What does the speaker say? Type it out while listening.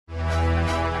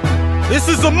This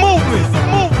is a movement.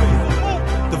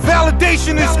 The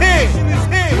validation is here.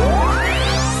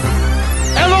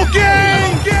 Hello,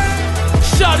 gang.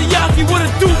 Shadi Akhi, what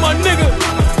it do, my nigga?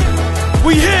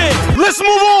 We here. Let's move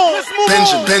on.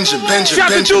 Benjamin,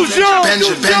 Shout to Juice Young,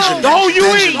 the whole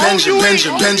UE,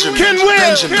 Ken Will.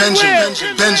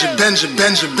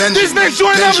 This next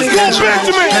joint up is called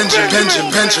Benjamin.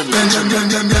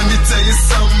 Let me tell you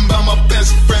something about my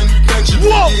best friend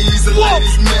Benjamin. He's a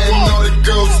ladies' man, all the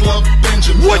girls love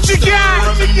Benjamin. What you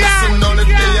got? Reminiscing on the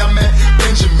day I met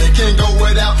Benjamin. Can't go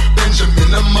without Benjamin.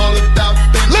 I'm all about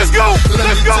Benjamin. Let's go. Let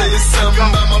me tell you something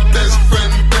about my best friend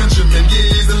Benjamin.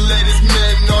 He's a ladies'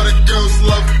 man, all the girls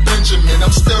love Benjamin.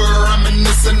 I'm still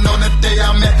reminiscing on the day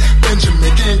I met Benjamin.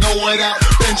 Can't go without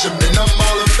Benjamin. I'm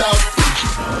all about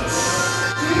Benjamin.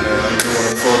 I'm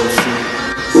doing a photo shoot,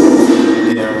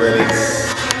 getting ready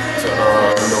to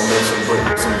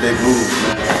make some big moves,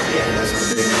 man.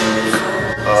 Some big moves.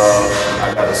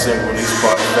 I got a single release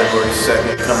party February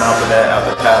 2nd. Come out for that out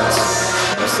the Palace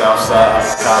on the South Side,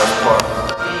 College Park. You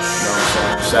know what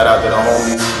I'm saying? Shout out to the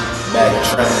homies, Mag and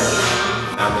Trent.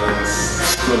 I mean,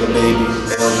 Skrilla Baby,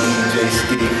 LB,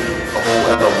 J-Ski, the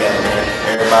whole LO gang, man.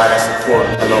 Everybody that support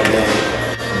LO gang,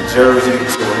 from Jersey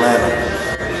to Atlanta.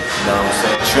 You know what I'm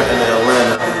saying? Trenton to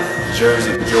Atlanta,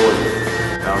 Jersey to Georgia.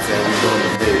 You know what I'm saying? We doing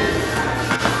it big.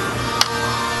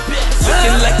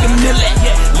 Looking like a millet,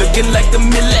 looking like a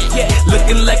millet,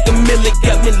 looking like a millet,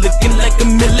 got me looking like a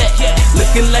millet,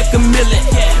 looking like a millet,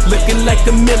 looking like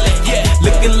a millet,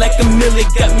 looking like a millet,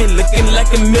 got me looking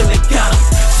like a millet, got 'em.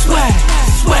 Swag,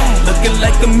 swag, looking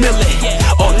like a millet,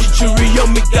 all the jewelry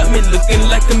on me got me looking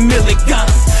like a millet, got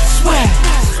 'em. Swag,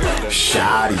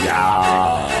 Shadi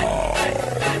Akhi.